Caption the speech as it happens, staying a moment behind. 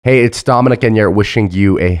Hey, it's Dominic and you're wishing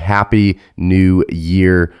you a happy new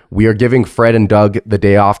year. We are giving Fred and Doug the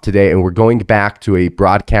day off today, and we're going back to a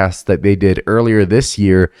broadcast that they did earlier this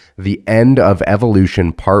year, The End of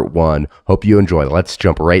Evolution Part 1. Hope you enjoy. Let's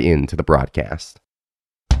jump right into the broadcast.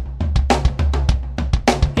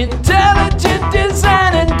 Intelligent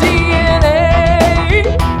design and DNA.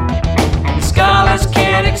 Scholars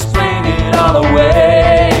can't explain it all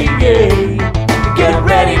away. Get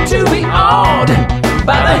ready to be awed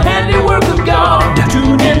by the handiwork of God.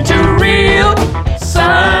 Tune into Real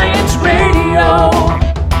Science Radio.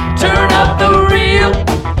 Turn up the Real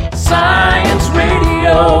Science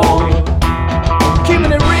Radio.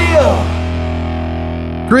 Keeping it real.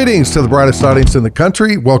 Greetings to the brightest audience in the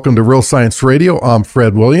country. Welcome to Real Science Radio. I'm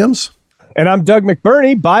Fred Williams. And I'm Doug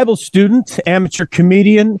McBurney, Bible student, amateur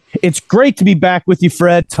comedian. It's great to be back with you,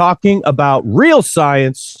 Fred, talking about real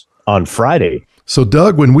science on Friday. So,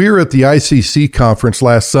 Doug, when we were at the ICC conference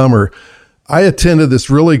last summer, I attended this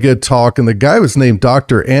really good talk, and the guy was named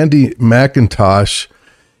Dr. Andy McIntosh,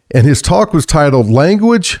 and his talk was titled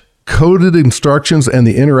Language, Coded Instructions, and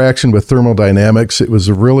the Interaction with Thermodynamics. It was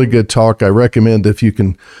a really good talk. I recommend if you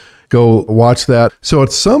can go watch that. So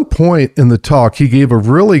at some point in the talk, he gave a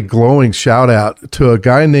really glowing shout out to a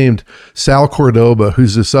guy named Sal Cordova,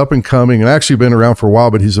 who's this up and coming and actually been around for a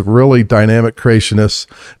while, but he's a really dynamic creationist.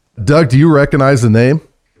 Doug, do you recognize the name?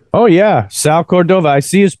 Oh, yeah. Sal Cordova. I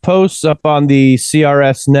see his posts up on the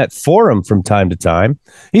CRSNet forum from time to time.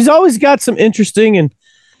 He's always got some interesting and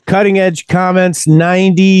cutting edge comments,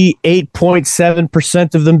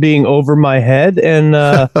 98.7% of them being over my head. And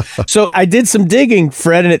so I did some digging,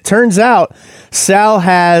 Fred, and it turns out Sal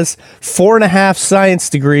has 4.5 science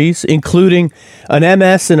degrees, including an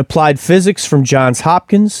MS in applied physics from Johns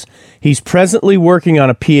Hopkins. He's presently working on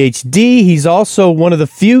a PhD. He's also one of the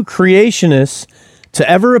few creationists to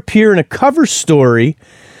ever appear in a cover story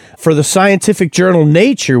for the scientific journal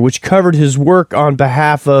Nature, which covered his work on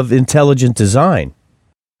behalf of intelligent design.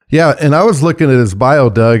 Yeah, and I was looking at his bio,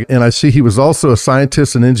 Doug, and I see he was also a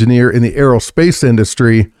scientist and engineer in the aerospace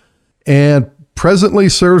industry and presently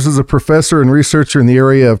serves as a professor and researcher in the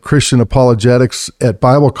area of Christian apologetics at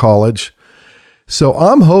Bible College. So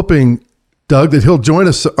I'm hoping, Doug, that he'll join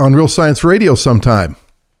us on Real Science Radio sometime.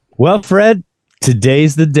 Well, Fred,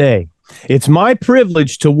 today's the day. It's my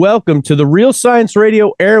privilege to welcome to the Real Science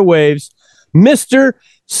Radio airwaves, Mr.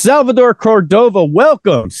 Salvador Cordova.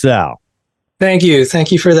 Welcome, Sal. Thank you.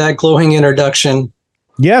 Thank you for that glowing introduction.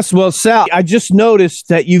 Yes, well, Sal, I just noticed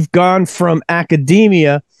that you've gone from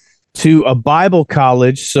academia to a Bible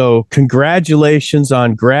college, so congratulations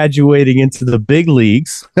on graduating into the big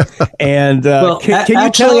leagues. And can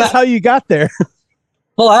you tell us how you got there?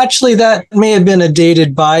 Well, actually, that may have been a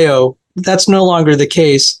dated bio. That's no longer the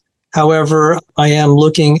case. However, I am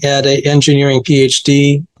looking at an engineering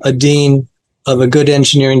PhD. A dean of a good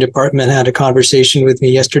engineering department had a conversation with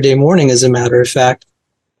me yesterday morning, as a matter of fact,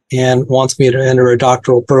 and wants me to enter a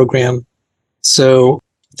doctoral program. So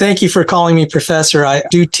thank you for calling me professor. I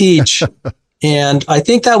do teach. And I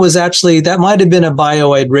think that might have been a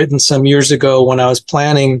bio I'd written some years ago when I was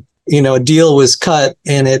planning, a deal was cut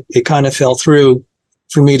and it kind of fell through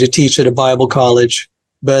for me to teach at a Bible college.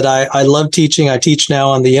 But I love teaching. I teach now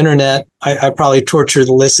on the internet. I probably torture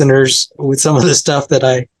the listeners with some of the stuff that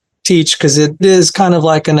I teach, because it is kind of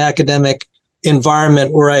like an academic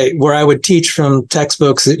environment where I would teach from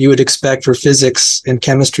textbooks that you would expect for physics and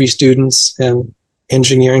chemistry students and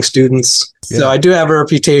engineering students. Yeah. So I do have a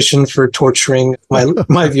reputation for torturing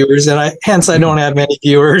my viewers, and hence I don't have many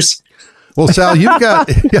viewers. Well, Sal,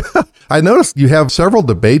 I noticed you have several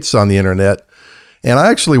debates on the internet, and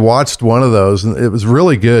I actually watched one of those, and it was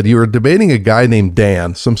really good. You were debating a guy named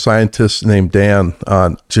Dan, some scientist named Dan,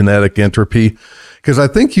 on genetic entropy. Because I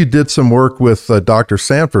think you did some work with Dr.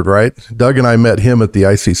 Sanford, right? Doug and I met him at the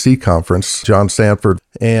ICC conference, John Sanford,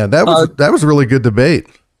 and that was a really good debate.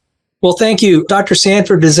 Well, thank you. Dr.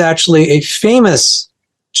 Sanford is actually a famous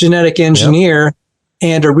genetic engineer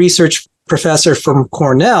and a research professor from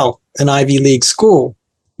Cornell, an Ivy League school.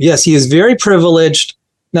 Yes, he is very privileged.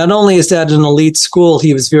 Not only is that an elite school,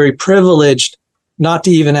 he was very privileged not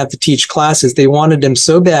to even have to teach classes. They wanted him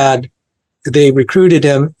so bad. They recruited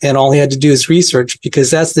him, and all he had to do is research, because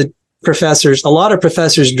that's a lot of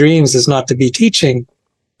professors' dreams is not to be teaching,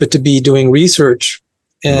 but to be doing research.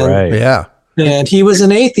 And, right. Yeah. And he was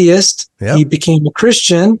an atheist. Yep. He became a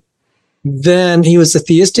Christian. Then he was a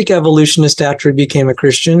theistic evolutionist after he became a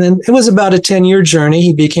Christian. And it was about a 10-year journey.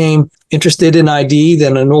 He became interested in ID,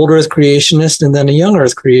 then an old earth creationist, and then a young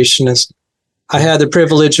earth creationist. I had the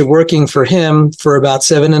privilege of working for him for about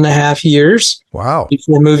 7.5 years. Wow.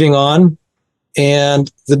 Before moving on.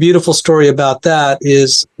 And the beautiful story about that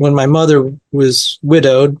is when my mother was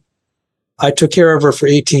widowed, I took care of her for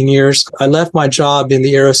 18 years. I left my job in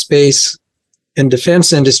the aerospace and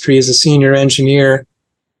defense industry as a senior engineer,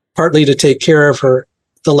 partly to take care of her.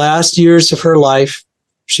 The last years of her life,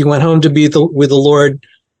 she went home to be with the Lord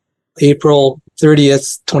April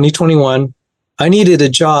 30th, 2021. I needed a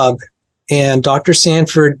job, and Dr.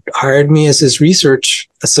 Sanford hired me as his research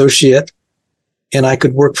associate, and I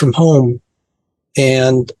could work from home.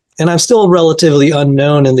 And I'm still relatively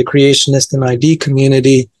unknown in the creationist and ID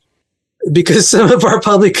community because some of our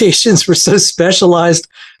publications were so specialized.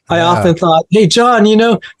 I often thought, hey, John,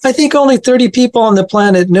 I think only 30 people on the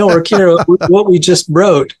planet know or care what we just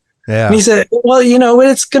wrote. Yeah. And he said, well,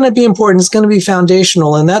 it's going to be important. It's going to be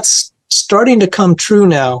foundational. And that's starting to come true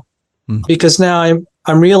now because now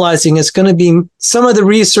I'm realizing it's going to be some of the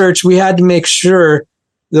research we had to make sure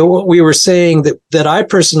that what we were saying that I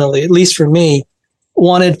personally, at least for me,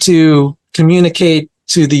 wanted to communicate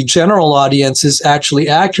to the general audience is actually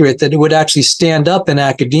accurate, that it would actually stand up in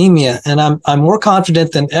academia. And I'm more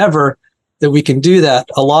confident than ever that we can do that.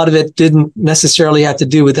 A lot of it didn't necessarily have to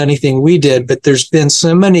do with anything we did, but there's been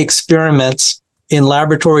so many experiments in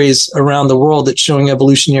laboratories around the world that showing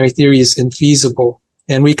evolutionary theory is infeasible.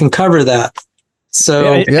 And we can cover that.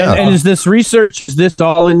 So, and is this research, is this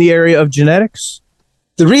all in the area of genetics?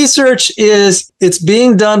 The research it's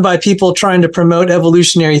being done by people trying to promote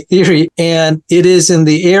evolutionary theory, and it is in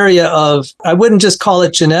the area of, I wouldn't just call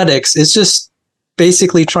it genetics. It's just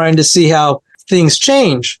basically trying to see how things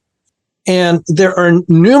change. And there are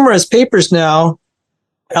numerous papers now.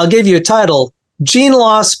 I'll give you a title: Gene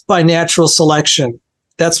Loss by Natural Selection.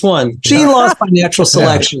 That's one. Gene Loss by Natural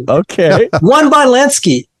Selection. Okay. One by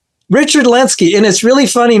Lenski. Richard Lenski, and it's really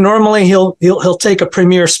funny. Normally he'll take a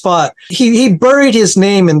premier spot. He buried his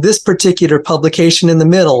name in this particular publication in the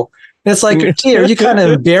middle. And it's like, gee, are you kind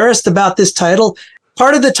of embarrassed about this title?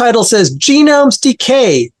 Part of the title says genomes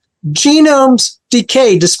decay. Genomes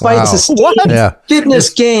decay despite sustained fitness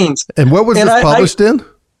gains. And what was this published in?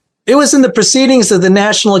 It was in the Proceedings of the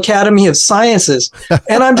National Academy of Sciences.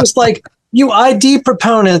 And I'm just like, you ID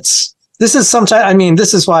proponents, this is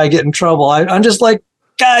why I get in trouble. I'm just like,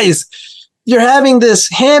 guys, you're having this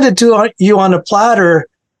handed to you on a platter,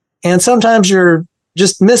 and sometimes you're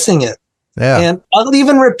just missing it. Yeah. And I'll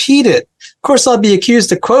even repeat it. Of course, I'll be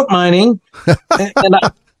accused of quote mining. And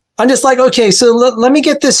I'm just like, okay, so let me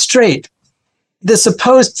get this straight. The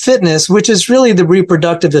supposed fitness, which is really the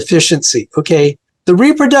reproductive efficiency, okay? The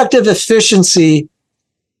reproductive efficiency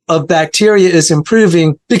of bacteria is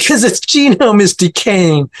improving because its genome is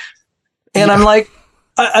decaying. And I'm like,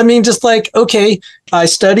 okay, I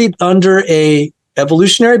studied under a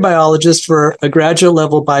evolutionary biologist for a graduate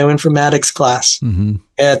level bioinformatics class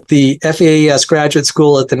at the FAES graduate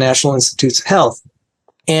school at the National Institutes of Health.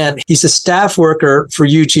 And he's a staff worker for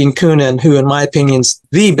Eugene Koonin, who, in my opinion, is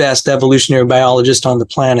the best evolutionary biologist on the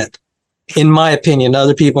planet. In my opinion,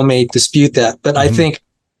 other people may dispute that, but I think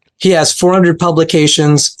he has 400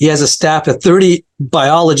 publications. He has a staff of 30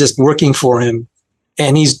 biologists working for him,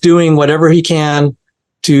 and he's doing whatever he can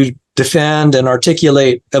to defend and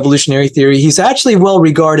articulate evolutionary theory. He's actually well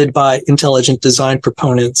regarded by intelligent design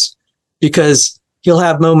proponents because he'll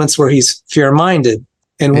have moments where he's fair-minded.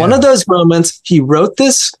 And one of those moments, he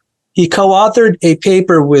co-authored a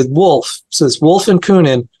paper with Wolf, so it's Wolf and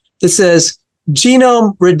Koonin, that says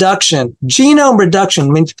genome reduction,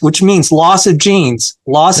 which means loss of genes.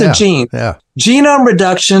 Yeah. Genome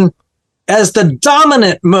reduction as the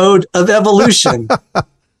dominant mode of evolution.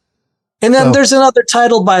 And then there's another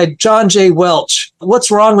title by John J. Welch,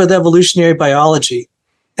 What's Wrong with Evolutionary Biology?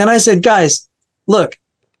 And I said, guys, look,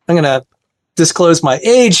 I'm going to disclose my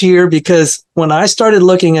age here because when I started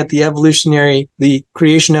looking at the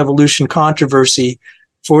creation evolution controversy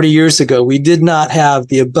 40 years ago, we did not have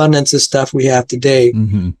the abundance of stuff we have today.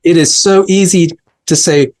 It is so easy to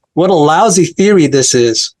say what a lousy theory this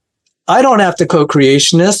is. I don't have to quote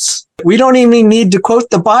creationists. We don't even need to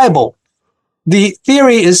quote the Bible. The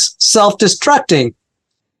theory is self-destructing.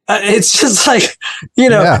 It's just like,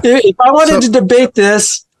 if I wanted to debate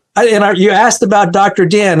this, you asked about Dr.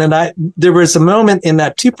 Dan, and there was a moment in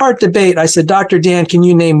that 2-part debate. I said, Dr. Dan, can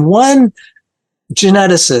you name one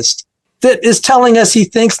geneticist that is telling us he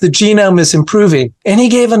thinks the genome is improving? And he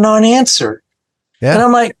gave a non-answer. Yeah. And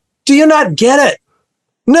I'm like, do you not get it?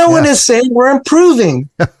 No one is saying we're improving.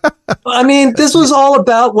 I mean, this was all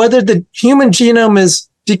about whether the human genome is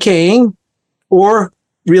decaying or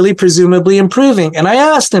really presumably improving. And I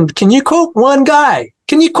asked him, can you quote one guy?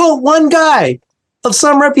 Can you quote one guy of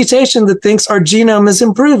some reputation that thinks our genome is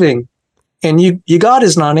improving? and you got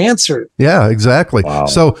his non-answer. Yeah, exactly. Wow.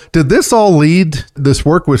 So did this all lead this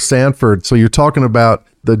work with Sanford? So you're talking about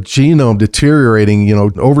the genome deteriorating,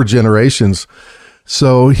 over generations.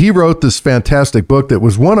 So he wrote this fantastic book that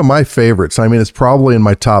was one of my favorites. I mean, it's probably in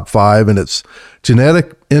my top 5, and it's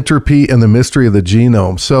Genetic Entropy and the Mystery of the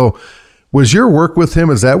Genome. So was your work with him,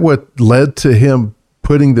 is that what led to him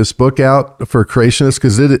putting this book out for creationists?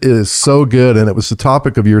 Because it is so good, and it was the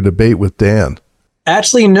topic of your debate with Dan.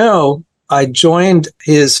 Actually, no. I joined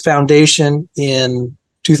his foundation in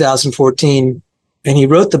 2014, and he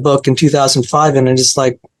wrote the book in 2005, and it's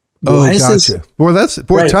like, why is this?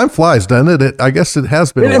 Boy, time flies, doesn't it? I guess it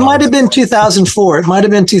has been. It might have been 2004. It might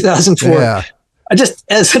have been 2004. Yeah. Just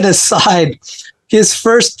as an aside, his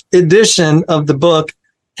first edition of the book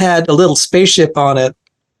had a little spaceship on it.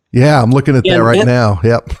 Yeah, I'm looking at that right now.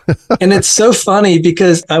 Yep. And it's so funny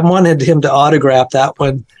because I wanted him to autograph that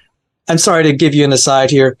one. I'm sorry to give you an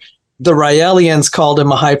aside here. The Raelians called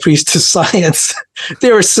him a high priest of science.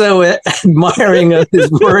 They were so admiring of his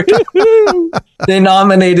work. They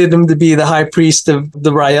nominated him to be the high priest of the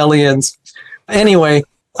Raelians. Anyway,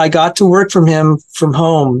 I got to work from him from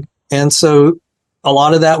home. And so a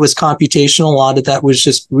lot of that was computational. A lot of that was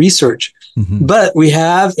just research. Mm-hmm. But we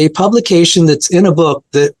have a publication that's in a book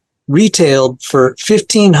that retailed for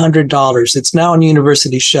 $1,500. It's now on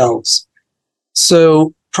university shelves.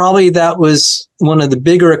 So probably that was one of the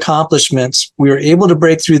bigger accomplishments. We were able to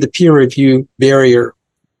break through the peer review barrier.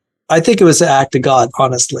 I think it was an act of God,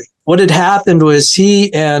 honestly. What had happened was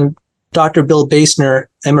he and Dr. Bill Basner,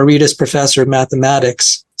 emeritus professor of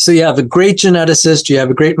mathematics. So you have a great geneticist, you have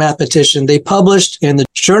a great mathematician. They published in the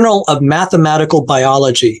Journal of Mathematical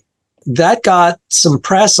Biology. That got some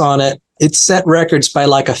press on it. It set records by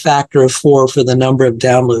like a factor of 4 for the number of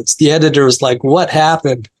downloads. The editor was like, what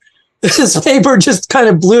happened? This paper just kind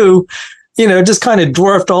of blew, just kind of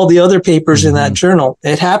dwarfed all the other papers in that journal.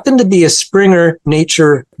 It happened to be a Springer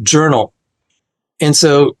Nature journal. And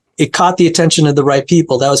so it caught the attention of the right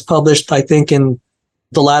people. That was published, I think, in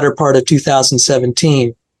the latter part of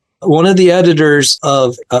 2017. One of the editors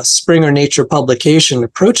of a Springer Nature publication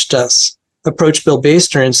approached Bill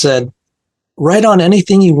Basner and said, write on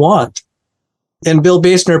anything you want. And Bill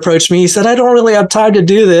Basner approached me. He said, I don't really have time to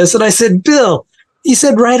do this. And I said, Bill, he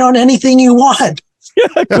said, write on anything you want.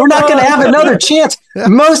 We're not going to have another chance.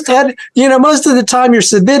 Most of the time you're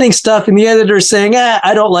submitting stuff and the editor's saying,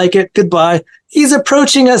 I don't like it. Goodbye. He's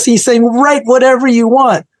approaching us. He's saying, write whatever you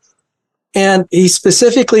want. And he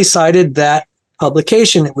specifically cited that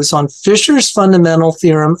publication. It was on Fisher's fundamental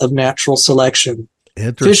theorem of natural selection.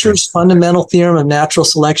 Fisher's fundamental theorem of natural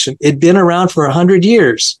selection. It'd been around for 100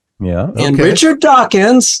 years. Yeah. Okay. And Richard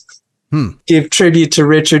Dawkins, give tribute to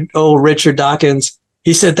Richard Dawkins.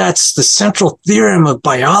 He said, that's the central theorem of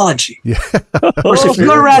biology. Yeah. Of course, if you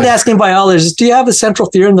go around asking biologists, do you have a central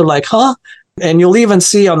theorem? They're like, huh? And you'll even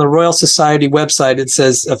see on the Royal Society website, it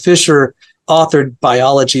says Fisher authored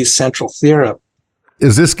biology's central theorem.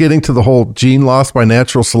 Is this getting to the whole gene loss by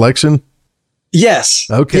natural selection? Yes.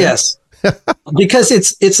 Okay. Yes. Because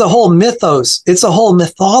it's a whole mythos. It's a whole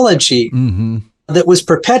mythology that was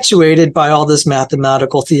perpetuated by all this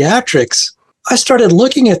mathematical theatrics. I started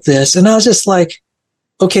looking at this and I was just like,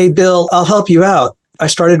 okay, Bill, I'll help you out. I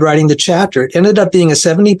started writing the chapter. It ended up being a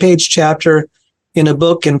 70-page chapter in a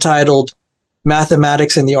book entitled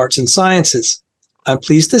Mathematics and the Arts and Sciences. I'm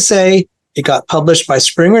pleased to say it got published by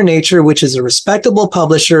Springer Nature, which is a respectable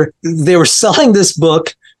publisher. They were selling this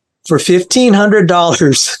book for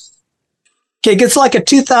 $1,500. Okay, it's like a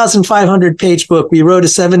 2,500 page book. We wrote a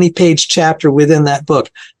 70-page chapter within that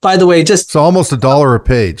book. By the way, it's almost $1 a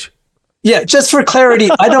page. Yeah, just for clarity,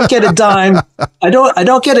 I don't get a dime. I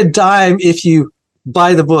don't get a dime if you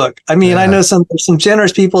buy the book. I mean, I know some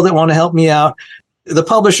generous people that want to help me out. The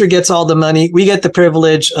publisher gets all the money. We get the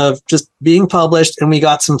privilege of just being published, and we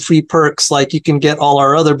got some free perks, like you can get all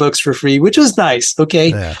our other books for free, which was nice. Okay.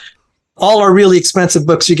 Yeah. All our really expensive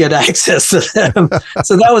books, you get access to them.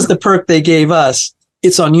 So that was the perk they gave us.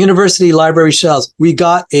 It's on university library shelves. We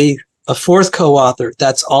got a fourth co-author.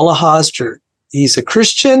 That's Ola Hosger. He's a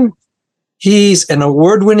Christian. He's an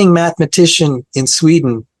award-winning mathematician in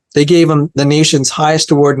Sweden. They gave him the nation's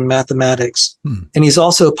highest award in mathematics. And he's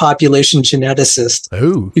also a population geneticist.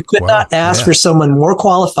 Oh, you could not ask for someone more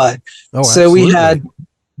qualified. Oh, so absolutely. we had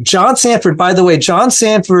John Sanford. By the way, John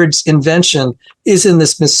Sanford's invention is in the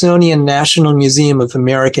Smithsonian National Museum of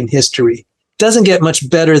American History. Doesn't get much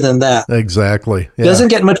better than that. Exactly. Yeah. Doesn't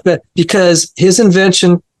get much better because his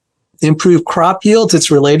invention improved crop yields. It's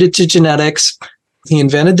related to genetics. He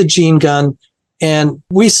invented the gene gun, And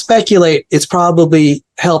we speculate it's probably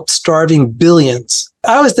helped starving billions.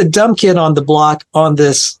 I was the dumb kid on the block on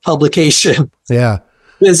this publication. Yeah.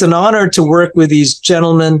 It's an honor to work with these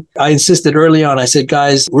gentlemen. I insisted early on, I said,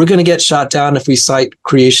 guys, we're going to get shot down if we cite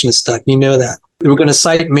creationist stuff. You know that. We're going to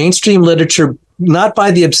cite mainstream literature, not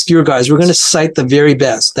by the obscure guys. We're going to cite the very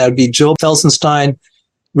best. That would be Joel Felsenstein,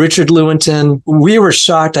 Richard Lewontin. We were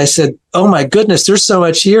shocked. I said, oh my goodness, there's so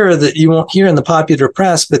much here that you won't hear in the popular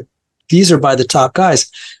press, but these are by the top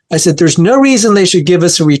guys. I said, there's no reason they should give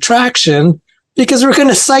us a retraction because we're going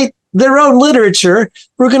to cite their own literature.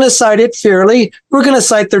 We're going to cite it fairly. We're going to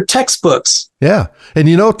cite their textbooks. Yeah. And,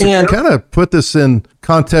 to kind of put this in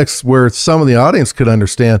context where some of the audience could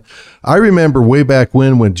understand, I remember way back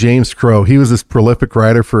when James Crow, he was this prolific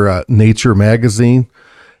writer for Nature magazine,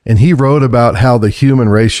 and he wrote about how the human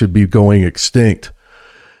race should be going extinct.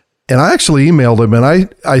 And I actually emailed him, and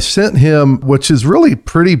I sent him, which is really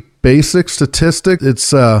pretty basic statistic.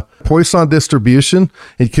 It's Poisson distribution.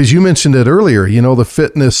 Because you mentioned it earlier, the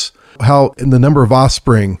fitness, how in the number of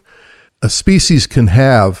offspring a species can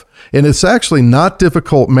have. And it's actually not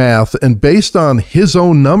difficult math. And based on his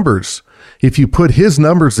own numbers, if you put his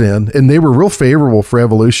numbers in, and they were real favorable for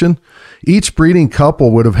evolution, each breeding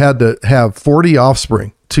couple would have had to have 40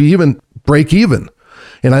 offspring to even break even.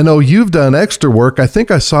 And I know you've done extra work. I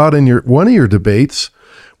think I saw it in one of your debates,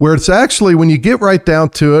 where it's actually, when you get right down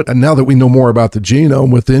to it, and now that we know more about the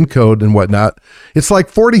genome with ENCODE and whatnot, it's like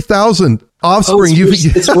 40,000 offspring.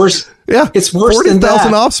 It's worse. Yeah, it's worse 40,000 than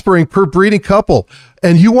that. offspring per breeding couple.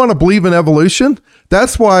 And you want to believe in evolution?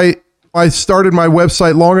 That's why I started my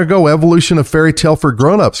website long ago, Evolution of Fairy Tale for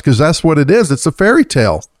Grownups, because that's what it is. It's a fairy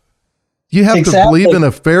tale. You have to believe in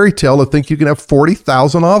a fairy tale to think you can have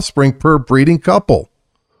 40,000 offspring per breeding couple.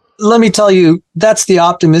 Let me tell you, that's the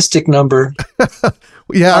optimistic number.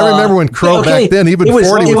 Yeah, I remember when Crow back then, even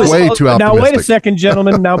 40 was way too optimistic. Now, wait a second,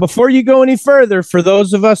 gentlemen. Now, before you go any further, for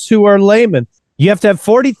those of us who are laymen, you have to have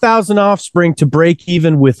 40,000 offspring to break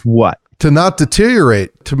even with what? To not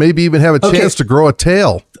deteriorate, to maybe even have a chance to grow a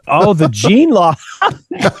tail. Oh, the gene law.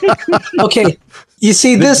 Okay. You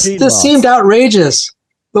see, this seemed outrageous.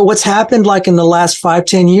 But what's happened, like in the last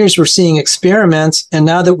 5-10 years, we're seeing experiments. And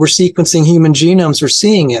now that we're sequencing human genomes, we're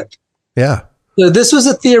seeing it. Yeah. So this was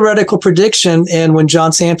a theoretical prediction. And when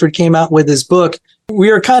John Sanford came out with his book, we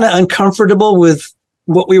were kind of uncomfortable with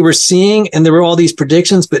what we were seeing. And there were all these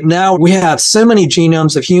predictions. But now we have so many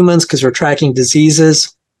genomes of humans because we're tracking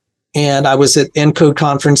diseases. And I was at ENCODE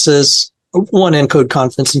conferences, one ENCODE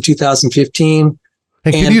conference in 2015.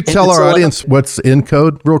 Hey, can you tell our audience what's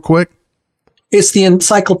ENCODE real quick? It's the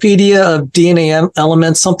Encyclopedia of DNA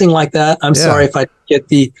Elements, something like that. I'm sorry if I get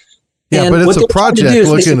the... Yeah, but it's a project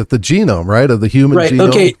looking at the genome, right, of the human genome.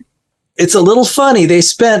 Okay. It's a little funny. They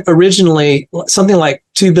spent originally something like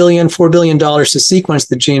 $2 billion, $4 billion to sequence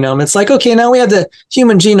the genome. It's like, okay, now we have the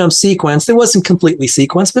human genome sequenced. It wasn't completely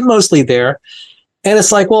sequenced, but mostly there. And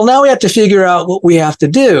it's like, well, now we have to figure out what we have to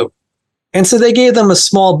do. And so they gave them a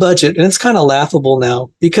small budget, and it's kind of laughable now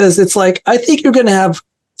because it's like, I think you're going to have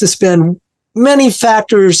to spend many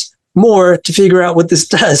factors more to figure out what this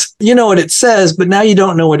does. You know what it says, but now you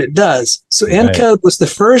don't know what it does. So ENCODE was the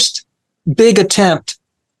first big attempt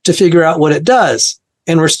to figure out what it does.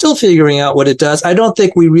 And we're still figuring out what it does. I don't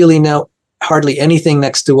think we really know hardly anything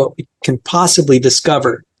next to what we can possibly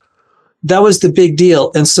discover. That was the big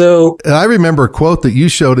deal. And I remember a quote that you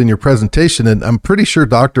showed in your presentation, and I'm pretty sure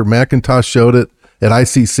Dr. McIntosh showed it at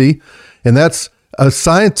ICC. And that's a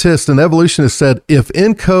scientist, an evolutionist said, if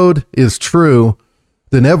ENCODE is true,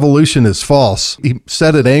 then evolution is false. He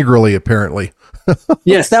said it angrily, apparently.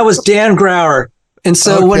 Yes, that was Dan Grauer. And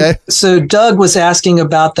so so Doug was asking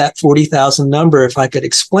about that 40,000 number, if I could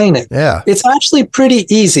explain it. Yeah. It's actually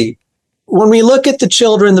pretty easy. When we look at the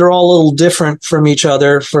children, they're all a little different from each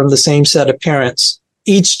other, from the same set of parents.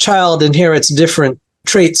 Each child inherits different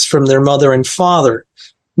traits from their mother and father.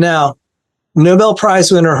 Now, Nobel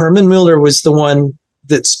Prize winner Herman Muller was the one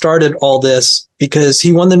that started all this because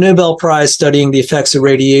he won the Nobel Prize studying the effects of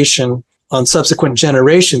radiation on subsequent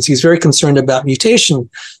generations. He's very concerned about mutation.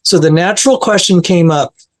 So the natural question came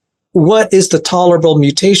up, what is the tolerable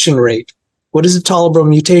mutation rate? What is the tolerable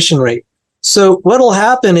mutation rate? So what'll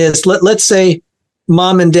happen is, let's say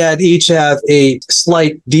mom and dad each have a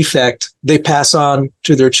slight defect they pass on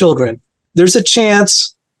to their children. There's a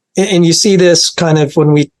chance, and you see this kind of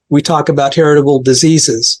when we talk about heritable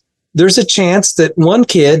diseases, there's a chance that one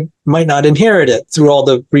kid might not inherit it through all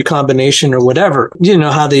the recombination or whatever. You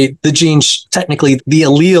know how the genes, technically the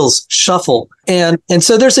alleles shuffle. And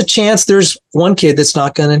so there's a chance there's one kid that's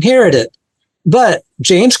not going to inherit it. But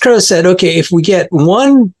James Crow said, okay, if we get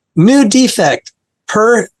one new defect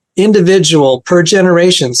per individual per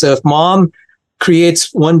generation. So if mom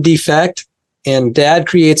creates one defect and dad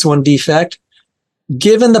creates one defect,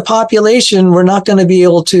 given the population, we're not going to be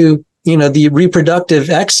able to, the reproductive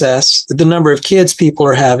excess, the number of kids people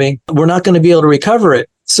are having, we're not going to be able to recover it.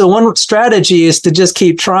 So one strategy is to just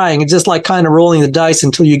keep trying and just like kind of rolling the dice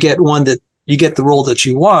until you get one that you get the role that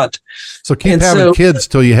you want. So keep having kids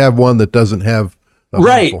till you have one that doesn't have.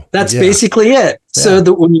 Right. That's basically it. Yeah.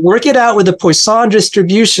 So when you work it out with a Poisson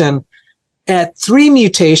distribution, at 3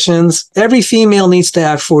 mutations, every female needs to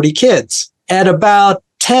have 40 kids. At about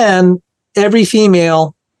 10, every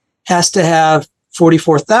female has to have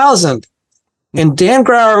 44,000. And Dan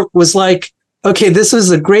Grauer was like, okay, this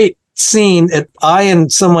was a great scene. I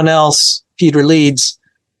and someone else, Peter Leeds,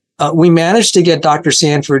 we managed to get Dr.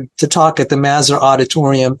 Sanford to talk at the Mazur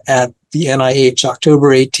Auditorium at the NIH, October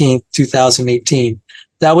 18th, 2018.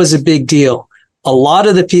 That was a big deal. A lot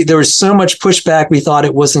of there was so much pushback, we thought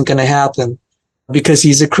it wasn't going to happen because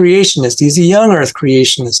he's a creationist. He's a young earth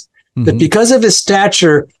creationist. Mm-hmm. But because of his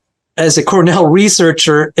stature as a Cornell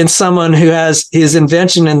researcher and someone who has his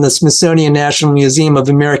invention in the Smithsonian National Museum of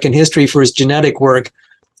American History for his genetic work,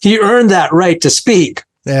 he earned that right to speak.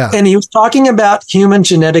 Yeah. And he was talking about human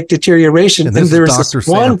genetic deterioration. And this is Dr.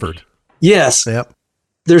 Sanford. Yes. Yep.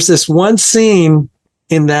 There's this one scene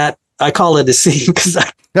in that, I call it a scene because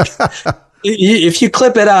if you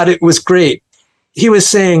clip it out, it was great. He was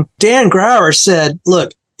saying, Dan Grauer said,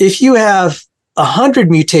 look, if you have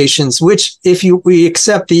 100 mutations, which we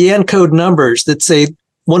accept the ENCODE numbers that say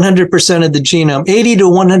 100% of the genome, 80 to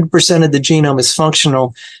 100% of the genome is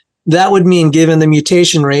functional, that would mean, given the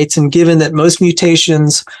mutation rates and given that most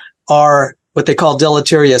mutations are what they call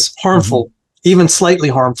deleterious, harmful, even slightly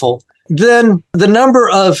harmful, then the number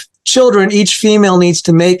of children each female needs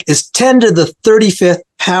to make is 10 to the 35th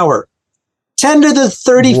power. 10 to the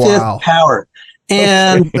 35th power.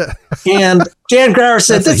 And and Dan Grauer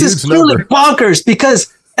said, this is truly bonkers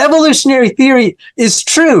because evolutionary theory is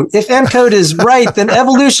true. If ENCODE is right, then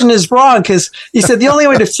evolution is wrong. Because he said the only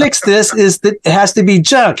way to fix this is that it has to be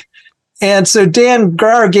junk. And so Dan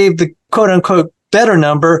Grauer gave the quote unquote better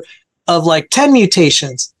number of like 10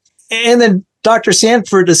 mutations. And then Dr.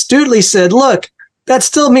 Sanford astutely said, look, that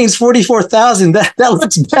still means 44,000. That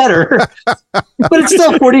looks better, but it's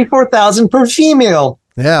still 44,000 per female.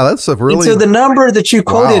 Yeah, that's a really. And so the number that you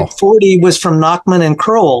quoted, 40, was from Nachman and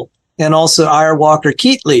Kroll and also Walker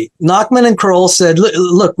Keatley. Nachman and Kroll said,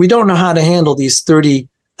 look, we don't know how to handle these 30.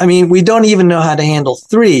 I mean, we don't even know how to handle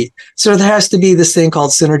 3. So there has to be this thing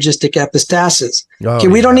called synergistic epistasis.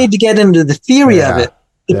 We don't need to get into the theory of it.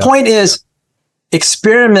 The point is,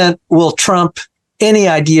 experiment will trump any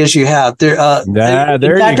ideas you have. There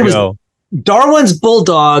you go. Darwin's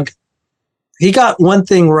bulldog, he got one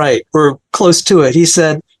thing right, or close to it. He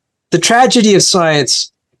said, the tragedy of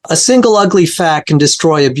science, a single ugly fact can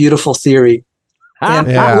destroy a beautiful theory. And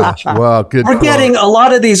well, good. We're getting a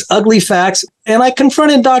lot of these ugly facts. And I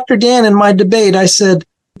confronted Dr. Dan in my debate. I said,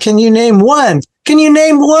 can you name one? Can you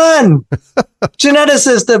name one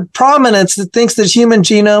geneticist of prominence that thinks the human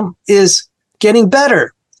genome is getting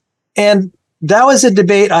better? And that was a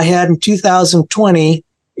debate I had in 2020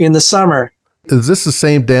 in the summer. Is this the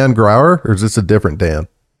same Dan Grauer or is this a different Dan?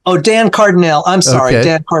 Oh, Dan Cardinale. I'm sorry, okay.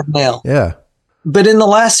 Dan Cardinale. Yeah. But in the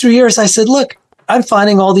last 3 years, I said, look, I'm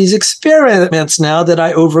finding all these experiments now that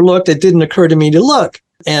I overlooked. It didn't occur to me to look.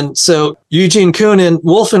 And so Eugene Koonin,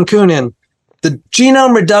 Wolf and Koonin, the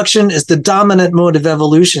genome reduction is the dominant mode of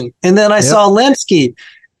evolution. And then I saw Lenski.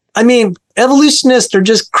 I mean, evolutionists are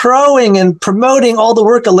just crowing and promoting all the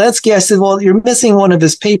work of Lenski. I said, well, you're missing one of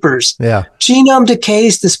his papers. Yeah. Genome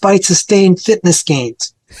decays despite sustained fitness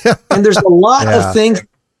gains. And there's a lot of things.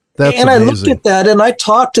 That's and amazing. I looked at that and I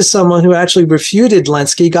talked to someone who actually refuted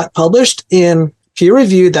Lenski, got published in peer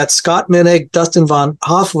reviewed. That's Scott Minnick, Dustin von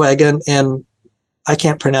Hofwagen, and I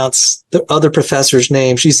can't pronounce the other professor's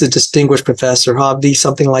name. She's a distinguished professor, Hovde,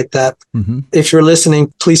 something like that. Mm-hmm. If you're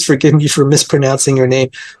listening, please forgive me for mispronouncing your name.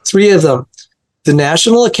 3 of them. The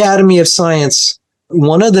National Academy of Science,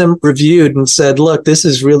 one of them reviewed and said, look, this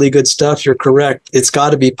is really good stuff. You're correct. It's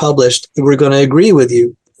got to be published. We're going to agree with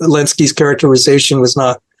you. Lenski's characterization was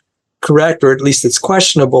not correct, or at least it's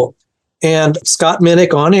questionable. And Scott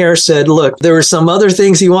Minnick on air said, look, there were some other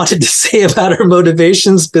things he wanted to say about our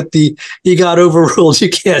motivations, but he got overruled. You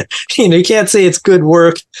can't say it's good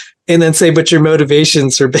work and then say, but your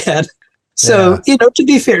motivations are bad. So, to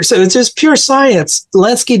be fair, so it's just pure science.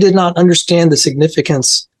 Lenski did not understand the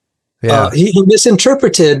significance. He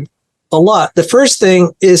misinterpreted a lot. The first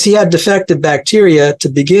thing is he had defective bacteria to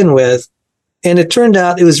begin with. And it turned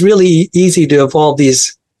out it was really easy to evolve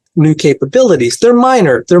these new capabilities. They're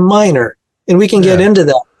minor, and we can get into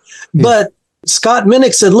that. But Scott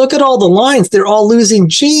Minnick said, look at all the lines. They're all losing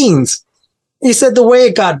genes. He said the way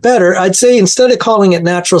it got better, I'd say instead of calling it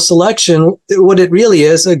natural selection, what it really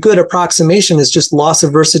is, a good approximation is just loss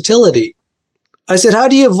of versatility. I said, how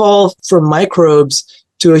do you evolve from microbes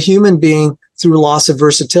to a human being through loss of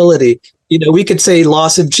versatility? We could say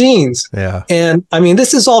loss of genes. Yeah. And I mean,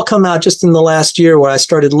 this has all come out just in the last year where I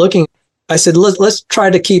started looking. I said, let's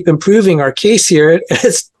try to keep improving our case here.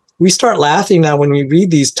 We start laughing now when we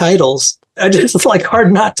read these titles. It's like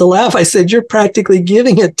hard not to laugh. I said, you're practically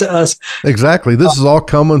giving it to us. Exactly. This is all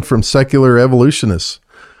coming from secular evolutionists.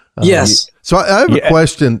 Yes. So I have a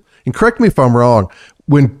question, and correct me if I'm wrong.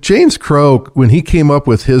 When James Crow, when he came up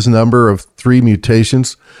with his number of 3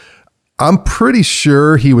 mutations, I'm pretty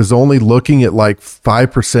sure he was only looking at like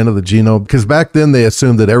 5% of the genome, because back then they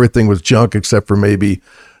assumed that everything was junk except for maybe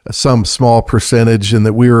some small percentage, and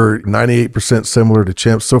that we were 98% similar to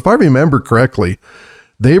chimps. So if I remember correctly,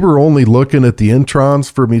 they were only looking at the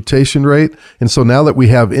introns for mutation rate. And so now that we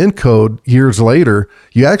have ENCODE years later,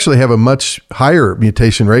 you actually have a much higher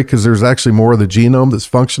mutation rate because there's actually more of the genome that's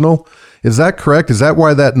functional. Is that correct? Is that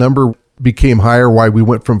why that number became higher? Why we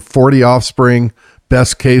went from 40 offspring,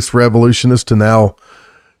 best case for evolutionists, to now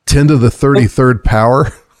 10 to the 33rd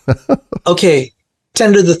power? Okay.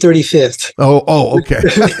 10 to the 35th. Oh, okay.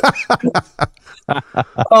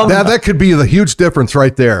 That could be the huge difference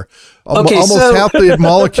right there. Okay, Almost so half the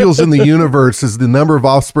molecules in the universe is the number of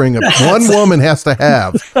offspring one woman has to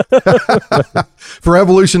have for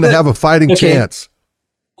evolution to have a fighting chance.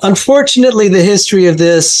 Unfortunately, the history of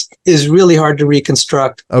this is really hard to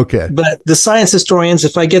reconstruct. Okay. But the science historians,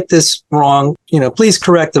 if I get this wrong, please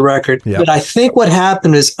correct the record. Yeah. But I think what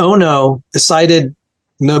happened is Ono cited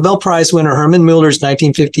Nobel Prize winner Herman Muller's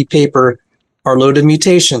 1950 paper, Our Load of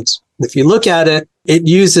Mutations. If you look at it, it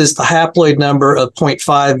uses the haploid number of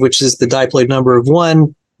 0.5, which is the diploid number of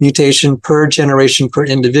 1 mutation per generation per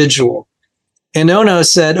individual. And Ono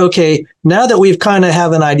said, okay, now that we've kind of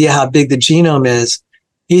have an idea how big the genome is,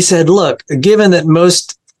 he said, look, given that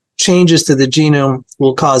most changes to the genome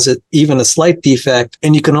will cause it even a slight defect,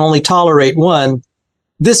 and you can only tolerate 1,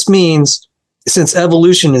 this means since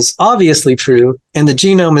evolution is obviously true and the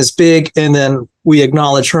genome is big, and then we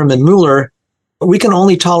acknowledge Herman Muller, we can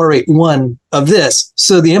only tolerate 1 of this.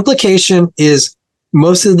 So the implication is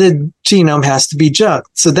most of the genome has to be junk.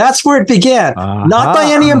 So that's where it began, not by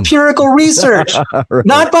any empirical research,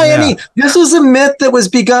 not by any. This was a myth that was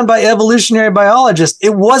begun by evolutionary biologists.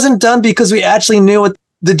 It wasn't done because we actually knew what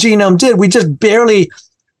the genome did. We just barely,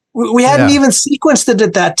 we hadn't even sequenced it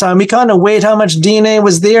at that time. We kind of weighed how much DNA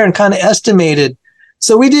was there and kind of estimated.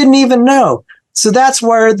 So we didn't even know. So that's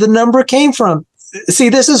where the number came from. See,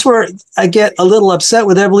 this is where I get a little upset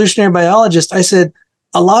with evolutionary biologists. I said,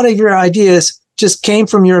 a lot of your ideas just came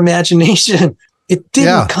from your imagination. It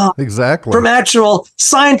didn't come from actual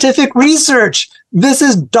scientific research. This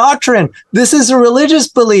is doctrine. This is a religious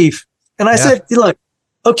belief. And I said, look,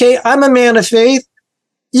 okay, I'm a man of faith.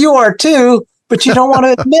 You are too, but you don't want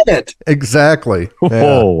to admit it. Exactly. Yeah.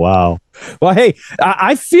 Oh, wow. Well, hey,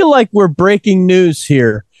 I feel like we're breaking news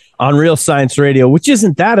here on Real Science Radio, which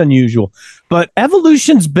isn't that unusual. But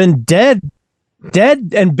evolution's been dead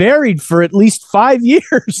and buried for at least 5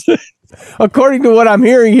 years. According to what I'm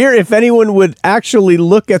hearing here, if anyone would actually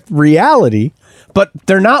look at reality, but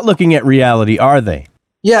they're not looking at reality, are they?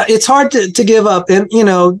 Yeah, it's hard to give up. And,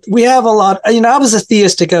 we have a lot, I was a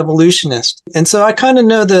theistic evolutionist. And so I kind of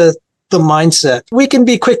know the mindset. We can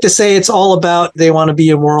be quick to say it's all about they want to be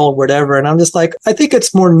immoral or whatever. And I'm just like, I think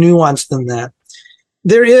it's more nuanced than that.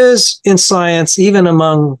 There is in science, even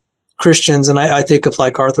among Christians, and I think of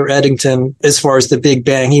like Arthur Eddington, as far as the Big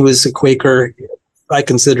Bang, he was a Quaker. I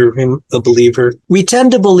consider him a believer. We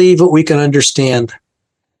tend to believe what we can understand.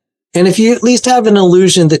 And if you at least have an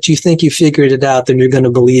illusion that you think you figured it out, then you're going to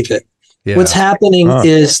believe it. Yeah. What's happening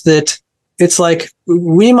is that it's like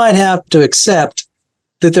we might have to accept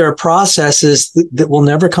that there are processes that we'll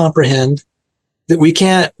never comprehend, that we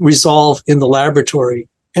can't resolve in the laboratory.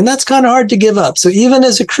 And that's kind of hard to give up. So even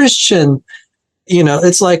as a Christian,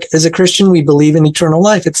 it's like, as a Christian, we believe in eternal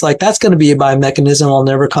life. It's like, that's going to be a biomechanism I'll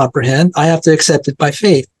never comprehend. I have to accept it by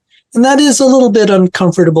faith. And that is a little bit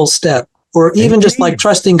uncomfortable step, or even just like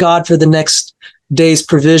trusting God for the next day's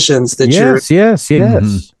provisions that Yes.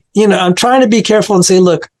 Mm-hmm. I'm trying to be careful and say,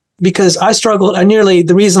 look, because I struggled,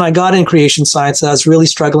 the reason I got in creation science, I was really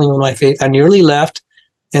struggling with my faith. I nearly left.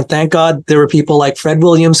 And thank God there were people like Fred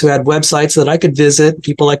Williams who had websites that I could visit,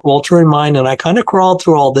 people like Walter and mine, and I kind of crawled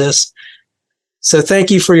through all this. So thank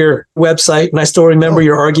you for your website. And I still remember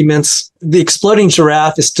your arguments. The exploding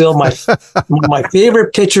giraffe is still one of my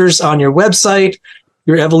favorite pictures on your website.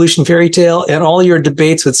 your evolution fairy tale and all your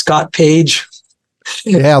debates with Scott Page.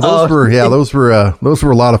 Yeah, those were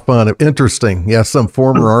a lot of fun. Interesting. Yeah, some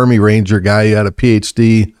former Army Ranger guy who had a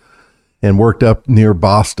PhD and worked up near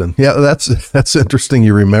Boston. Yeah, that's interesting.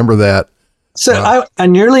 You remember that. So I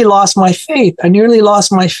nearly lost my faith.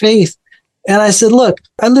 And I said, look,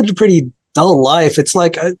 I lived a pretty dull life. It's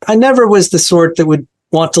like I never was the sort that would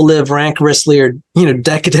want to live rancorously or,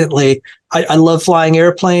 decadently. I love flying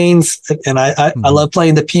airplanes and I love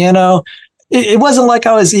playing the piano. It wasn't like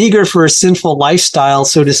I was eager for a sinful lifestyle,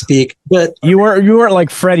 so to speak. But you weren't like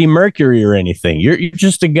Freddie Mercury or anything. You're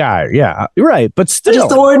just a guy. Yeah, you're right. But still, just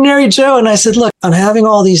the ordinary Joe. And I said, look, I'm having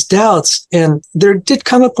all these doubts. And there did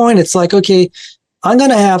come a point. It's like, okay, I'm going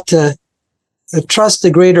to have to trust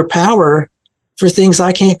the greater power for things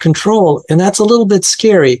I can't control. And that's a little bit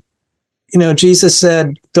scary. Jesus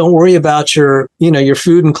said, don't worry about your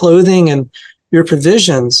food and clothing and your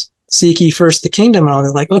provisions. Seek ye first the kingdom. And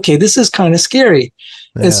I'm like, okay, this is kind of scary.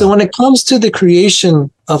 Yeah. And so when it comes to the creation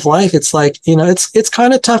of life, it's like, it's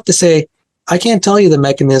kind of tough to say, I can't tell you the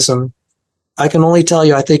mechanism. I can only tell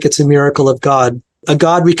you, I think it's a miracle of God. A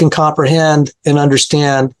God we can comprehend and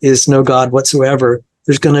understand is no God whatsoever.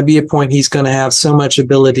 There's going to be a point he's going to have so much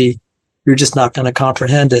ability, you're just not going to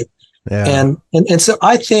comprehend it. Yeah. And so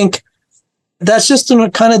I think that's just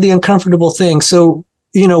kind of the uncomfortable thing. So,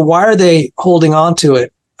 why are they holding on to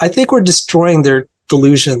it? I think we're destroying their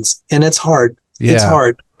delusions, and it's hard. Yeah. It's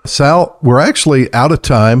hard. Sal, we're actually out of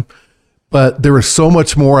time, but there was so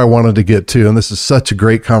much more I wanted to get to, and this is such a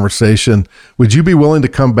great conversation. Would you be willing to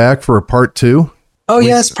come back for a part 2? Oh,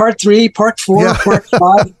 yes, part 3, part 4, yeah. Part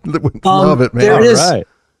 5. Love it, man. There is. Right.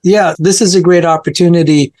 Yeah, this is a great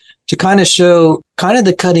opportunity to kind of show kind of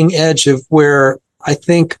the cutting edge of where I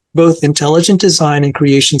think both intelligent design and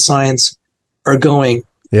creation science are going.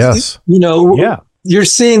 Yes. Yeah. You're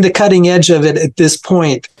seeing the cutting edge of it at this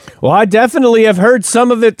point. Well, I definitely have heard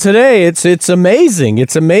some of it today. It's amazing.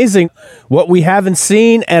 It's amazing what we haven't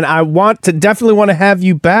seen, and I definitely want to have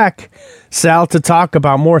you back, Sal, to talk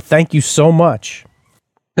about more. Thank you so much.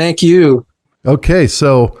 Thank you. Okay,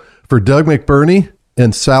 so for Doug McBurney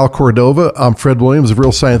and Sal Cordova, I'm Fred Williams of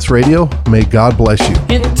Real Science Radio. May God bless you.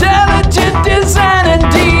 Intelligent design and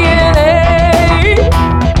DNA.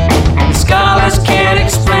 The scholars can't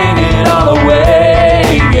explain it all away.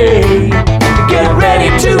 Get ready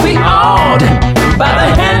to be awed by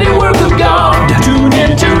the handiwork of God. Tune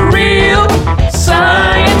into Real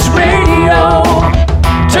Science Radio.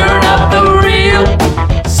 Turn up the Real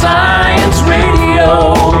Science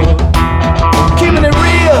Radio. Keeping it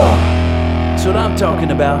real. That's what I'm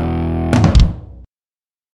talking about.